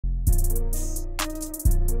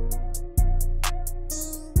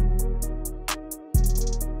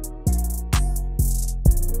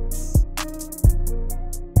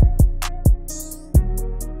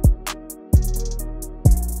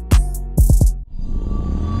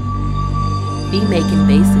Be Making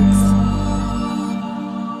Basics.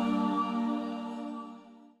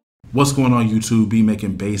 What's going on YouTube? Be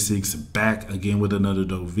Making Basics back again with another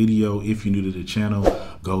dope video. If you're new to the channel,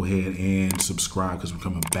 go ahead and subscribe because we're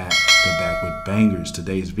coming back with bangers.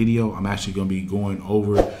 Today's video, I'm actually going to be going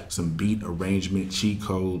over some beat arrangement cheat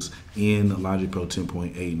codes in Logic Pro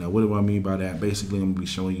 10.8. Now, what do I mean by that? Basically, I'm going to be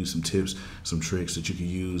showing you some tips, some tricks that you can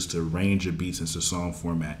use to arrange your beats into song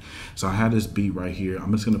format. So I have this beat right here.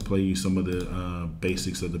 I'm just going to play you some of the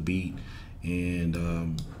basics of the beat, and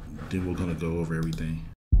then we're going to go over everything.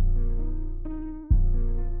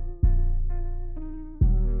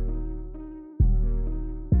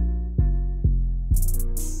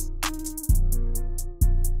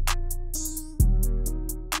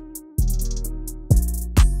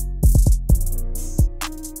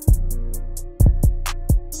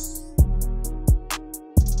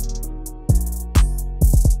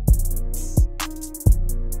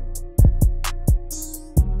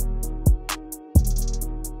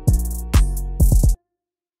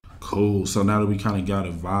 Cool. So now that we kind of got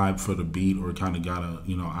a vibe for the beat, or kind of got a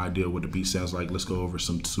idea what the beat sounds like, let's go over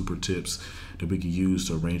some super tips that we can use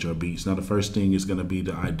to arrange our beats. Now the first thing is going to be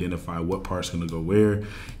to identify what part's going to go where.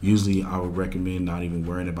 Usually I would recommend not even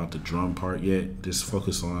worrying about the drum part yet. Just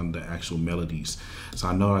focus on the actual melodies. So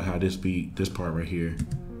I know I have this beat, this part right here.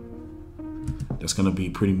 That's going to be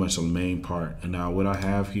pretty much the main part. And now what I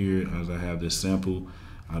have here is I have this sample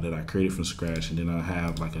that I created from scratch, and then I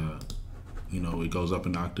have like a it goes up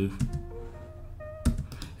an octave,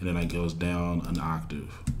 and then it goes down an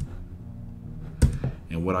octave.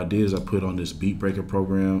 And what I did is I put on this Beat Breaker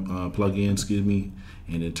program plugin, excuse me,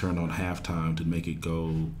 and it turned on halftime to make it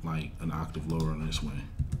go like an octave lower on this one.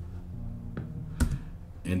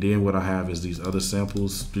 And then what I have is these other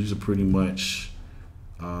samples. These are pretty much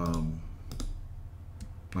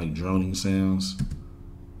like droning sounds.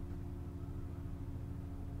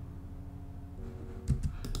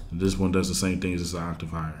 This one does the same thing, as it's an octave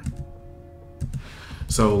higher.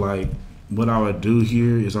 So like what I would do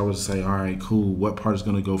here is I would say, all right, cool, what part is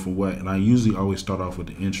gonna go for what? And I usually always start off with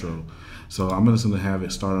the intro. So I'm just gonna have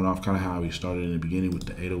it starting off kind of how we started in the beginning with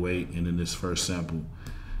the 808 and then this first sample.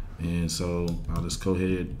 And so I'll just go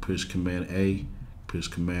ahead, push Command A, push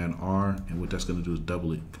Command R, and what that's gonna do is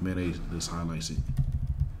double it. Command A just highlights it.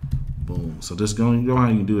 Boom. So this going, you know how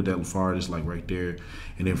you can do it that far, just like right there.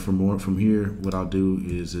 And then from here, what I'll do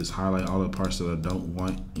is just highlight all the parts that I don't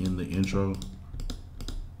want in the intro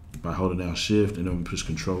by holding down Shift, and then push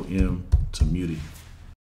Control M to mute it.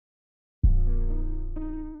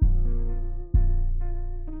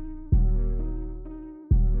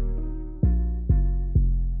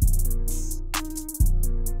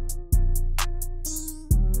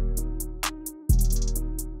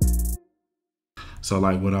 So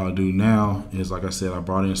like what I'll do now is, like I said, I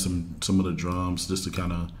brought in some of the drums just to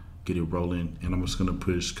kind of get it rolling, and I'm just gonna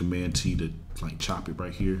push Command T to like chop it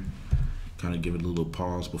right here, kind of give it a little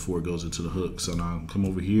pause before it goes into the hook. So now come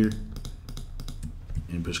over here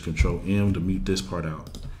and push Control M to mute this part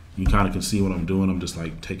out. You kind of can see what I'm doing. I'm just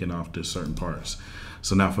like taking off the certain parts.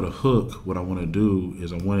 So now for the hook, what I want to do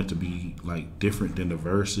is I want it to be like different than the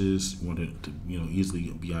verses. I want it to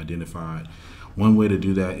easily be identified. One way to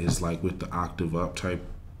do that is like with the octave up type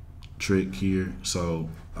trick here. So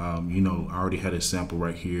I already had a sample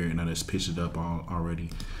right here, and I just pitched it up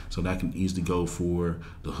already. So that can easily go for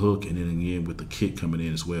the hook, and then again with the kick coming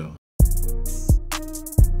in as well.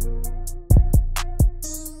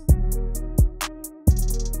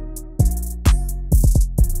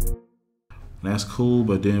 That's cool,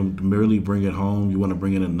 but then to really bring it home, you want to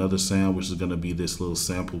bring in another sound, which is going to be this little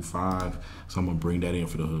sample 5. So I'm going to bring that in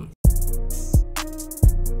for the hook.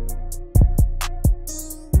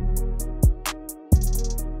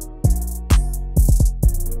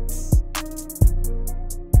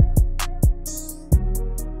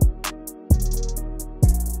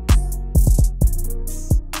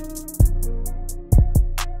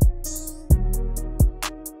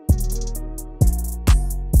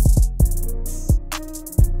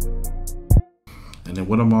 And then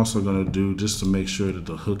what I'm also gonna do, just to make sure that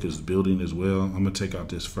the hook is building as well, I'm gonna take out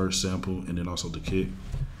this first sample and then also the kick,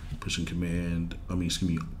 pushing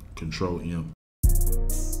Control M.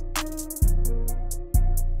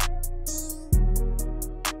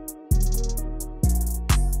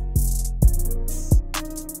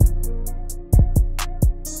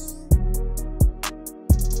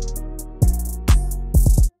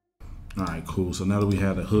 All right, cool. So now that we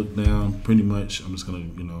have the hook down, pretty much, I'm just gonna,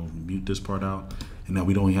 mute this part out. And now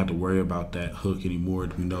we don't even have to worry about that hook anymore.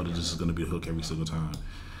 We know that this is gonna be a hook every single time.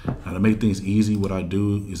 Now to make things easy, what I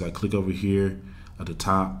do is I click over here at the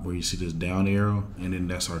top where you see this down arrow, and then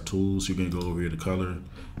that's our tools. You're gonna go over here to color,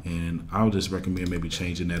 and I would just recommend maybe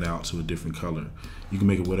changing that out to a different color. You can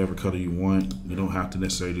make it whatever color you want. You don't have to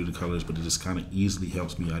necessarily do the colors, but it just kind of easily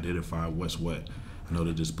helps me identify what's what. I know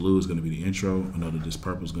that this blue is gonna be the intro. I know that this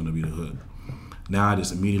purple is gonna be the hook. Now I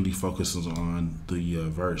just immediately focuses on the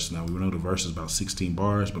verse. Now we know the verse is about 16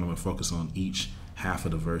 bars, but I'm gonna focus on each half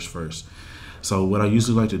of the verse first. So what I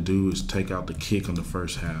usually like to do is take out the kick on the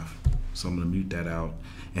first half. So I'm gonna mute that out.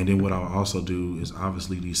 And then what I'll also do is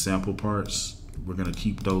obviously these sample parts, we're gonna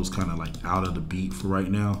keep those kind of like out of the beat for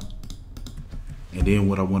right now. And then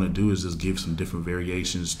what I wanna do is just give some different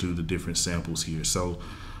variations to the different samples here. So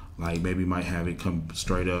like maybe might have it come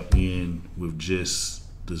straight up in with just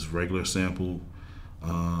this regular sample.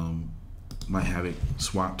 Might have it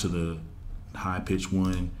swap to the high pitch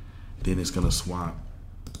one, then it's gonna swap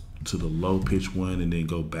to the low pitch one, and then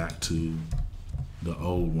go back to the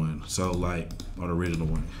old one. So like, or the original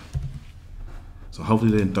one. So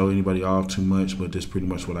hopefully they didn't throw anybody off too much, but that's pretty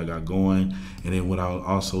much what I got going. And then what I'll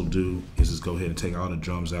also do is just go ahead and take all the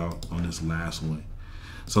drums out on this last one.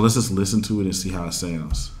 So let's just listen to it and see how it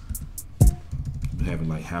sounds. Been having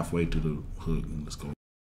like halfway through the hook, and let's go.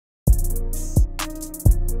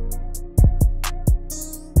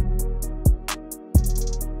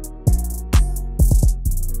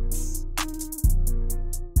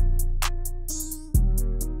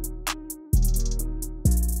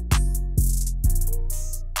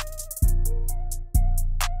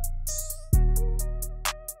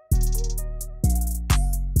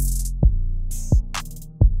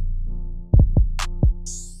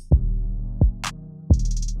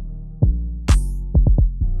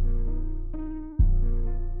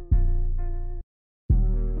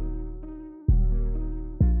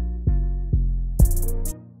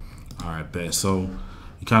 Bet. So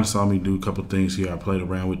you kind of saw me do a couple things here. I played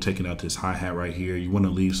around with taking out this hi-hat right here. You want to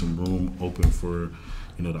leave some room open for,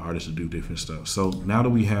 you know, the artist to do different stuff. So now that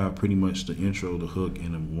we have pretty much the intro, the hook,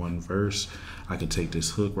 and then one verse, I can take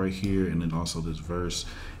this hook right here and then also this verse,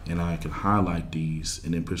 and I can highlight these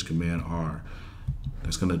and then push Command R.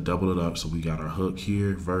 That's gonna double it up. So we got our hook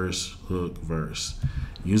here, verse, hook, verse.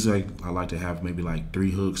 Usually I like to have maybe like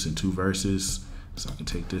 3 hooks and 2 verses. So I can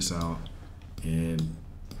take this out and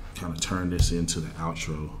kind of turn this into the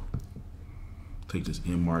outro. Take this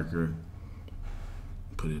end marker,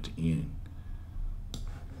 put it at the end.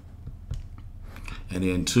 And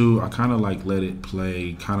then 2, I kind of like let it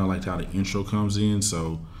play, kind of like how the intro comes in.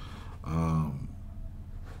 So you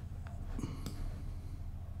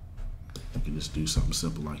can just do something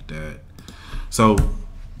simple like that. So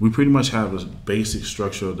we pretty much have a basic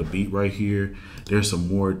structure of the beat right here. There's some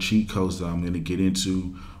more cheat codes that I'm going to get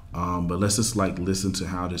into. But let's just like listen to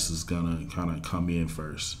how this is gonna kind of come in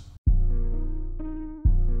first.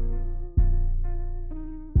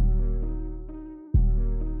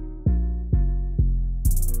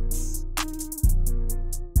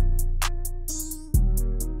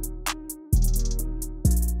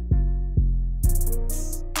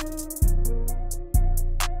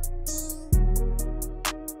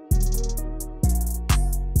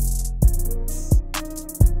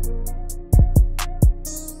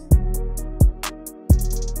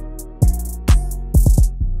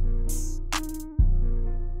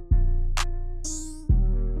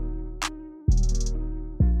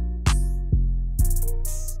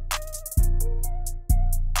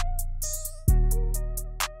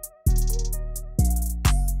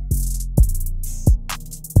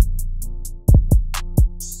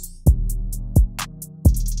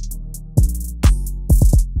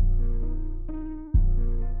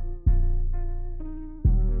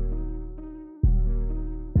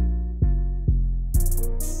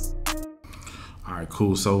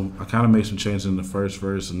 Cool. So I kind of made some changes in the first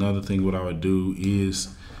verse. Another thing what I would do is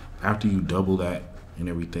after you double that and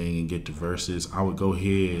everything and get the verses, I would go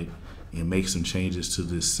ahead and make some changes to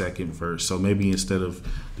this second verse. So maybe instead of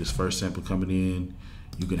this first sample coming in,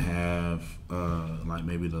 you can have like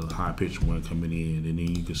maybe the high pitched one coming in, and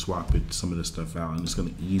then you can swap it, some of this stuff out, and it's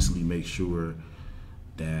going to easily make sure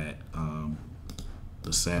that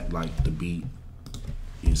the beat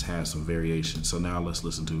has some variation. So now let's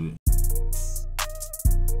listen to it.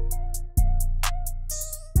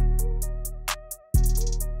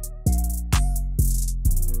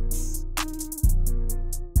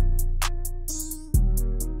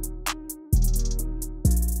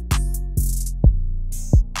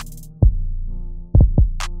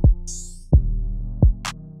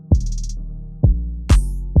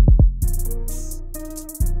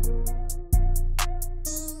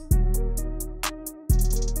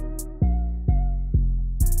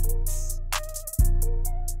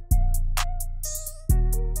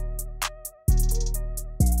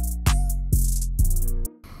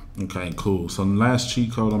 Okay, cool. So the last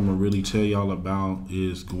cheat code I'm gonna really tell y'all about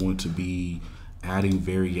is going to be adding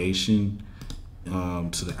variation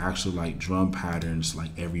to the actual like drum patterns,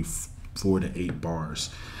 like every 4 to 8 bars.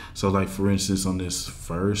 So like for instance on this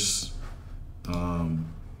verse,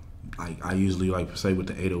 like I usually like say with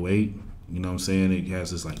the 808, you know what I'm saying? It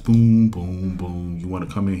has this like boom, boom, boom. You want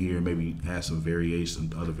to come in here and maybe add some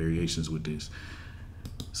variations, other variations with this.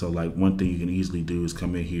 So like one thing you can easily do is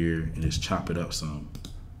come in here and just chop it up some.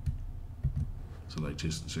 So like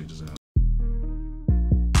just check this out.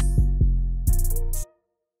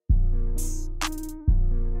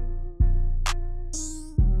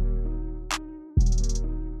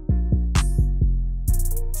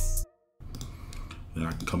 Then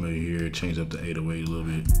I can come in here, change up the 808 a little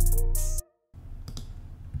bit.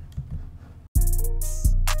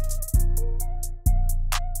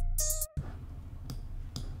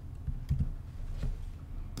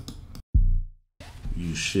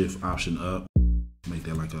 Use shift option up, make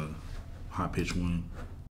that like a high pitch one.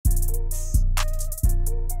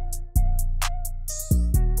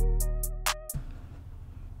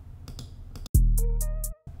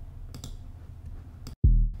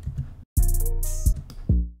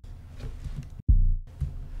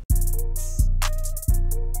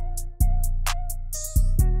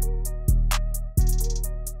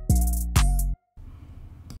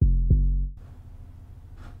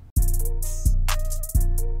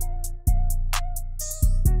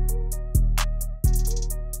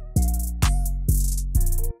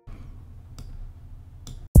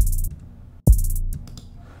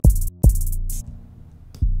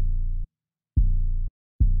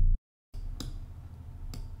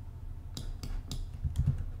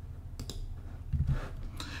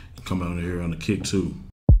 Come over here on the kick too.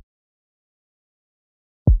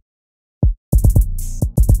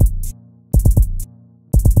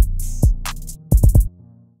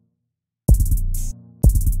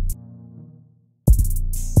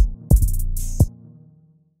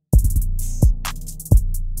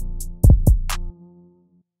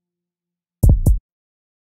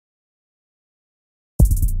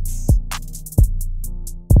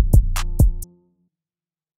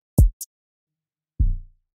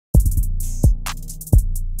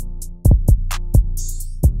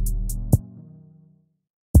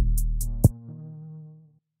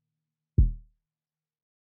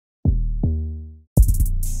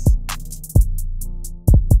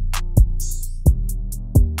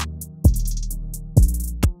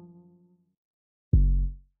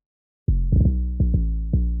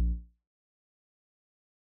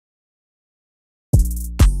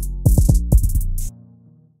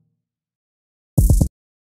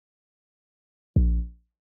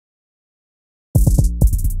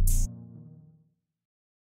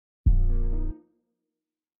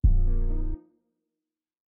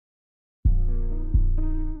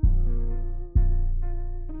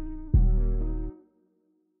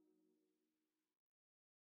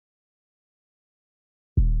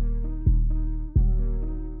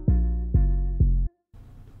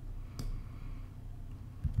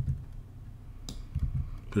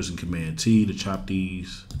 Pushing Command T to chop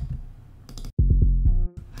these.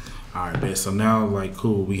 All right, man. So now, like,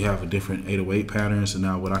 cool. We have a different 808 pattern. So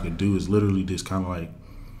now, what I could do is literally just kind of like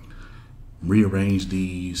rearrange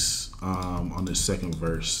these on this second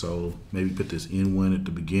verse. So maybe put this in one at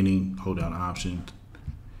the beginning. Hold down Option.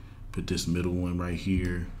 Put this middle one right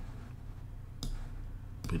here.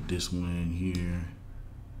 Put this one here.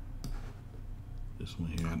 This one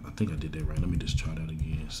here. I think I did that right. Let me just try that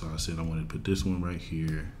again. So I said I wanted to put this one right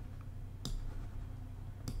here.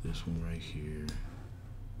 This one right here.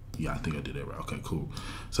 Yeah, I think I did that right. Okay, cool.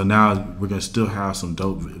 So now we're gonna still have some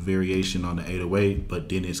dope variation on the 808, but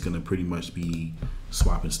then it's gonna pretty much be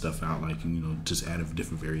swapping stuff out, like, you know, just adding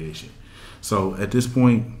different variation. So at this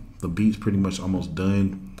point, the beat's pretty much almost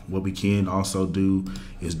done. What we can also do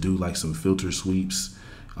is do like some filter sweeps.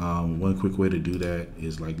 One quick way to do that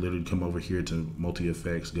is like literally come over here to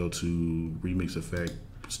multi-effects, go to remix effect,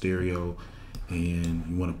 stereo, and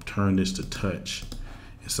you want to turn this to touch.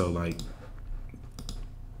 And so like,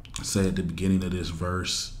 say at the beginning of this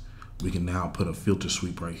verse, we can now put a filter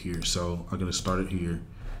sweep right here. So I'm gonna start it here,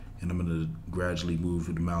 and I'm gonna gradually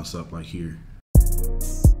move the mouse up like here.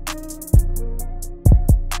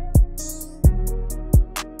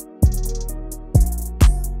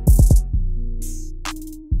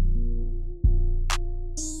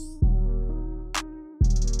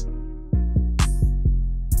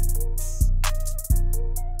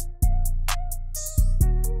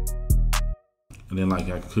 And then like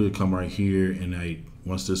I could come right here and like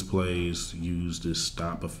once this plays, use this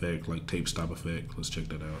stop effect, like tape stop effect. Let's check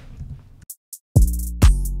that out.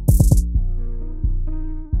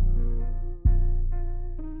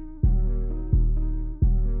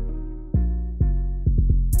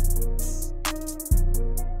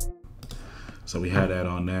 So we had that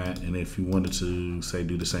on that, and if you wanted to say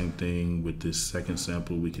do the same thing with this second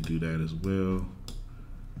sample, we could do that as well.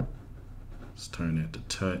 Let's turn that to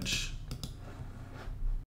touch.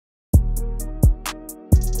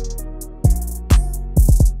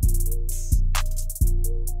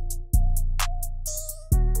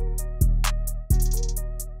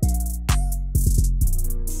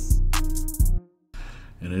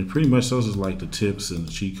 And then pretty much those is like the tips and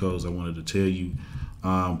the cheat codes I wanted to tell you.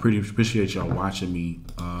 Pretty appreciate y'all watching me,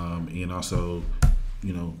 and also,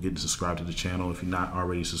 you know, getting subscribed to the channel. If you're not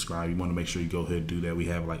already subscribed, you want to make sure you go ahead and do that. We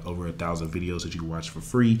have like over 1,000 videos that you can watch for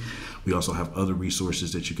free. We also have other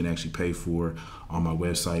resources that you can actually pay for on my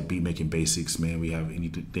website, Beatmaking Basics. Man, we have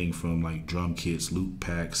anything from like drum kits, loop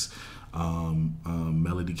packs,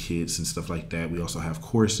 melody kits and stuff like that. We also have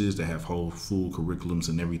courses that have full curriculums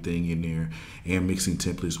and everything in there, and mixing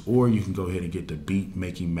templates. Or you can go ahead and get the Beat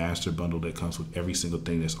Making Master Bundle that comes with every single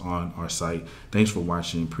thing that's on our site. Thanks for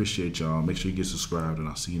watching. Appreciate y'all. Make sure you get subscribed, and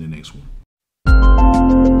I'll see you in the next one.